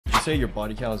say your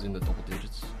body count is in the double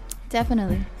digits?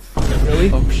 Definitely.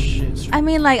 Definitely. Oh shit. I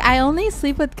mean, like, I only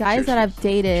sleep with guys that I've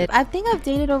dated. I think I've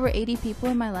dated over 80 people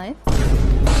in my life.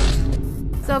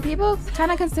 So people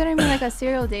kind of consider me like a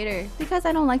serial dater because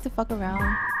I don't like to fuck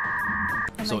around.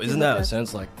 So isn't that a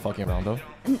sense like fucking around though?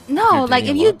 No, like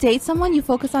if you date someone, you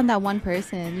focus on that one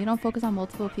person. You don't focus on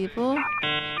multiple people.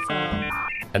 So.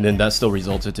 And then that still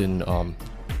resulted in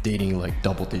dating like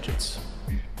double digits.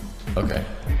 Okay.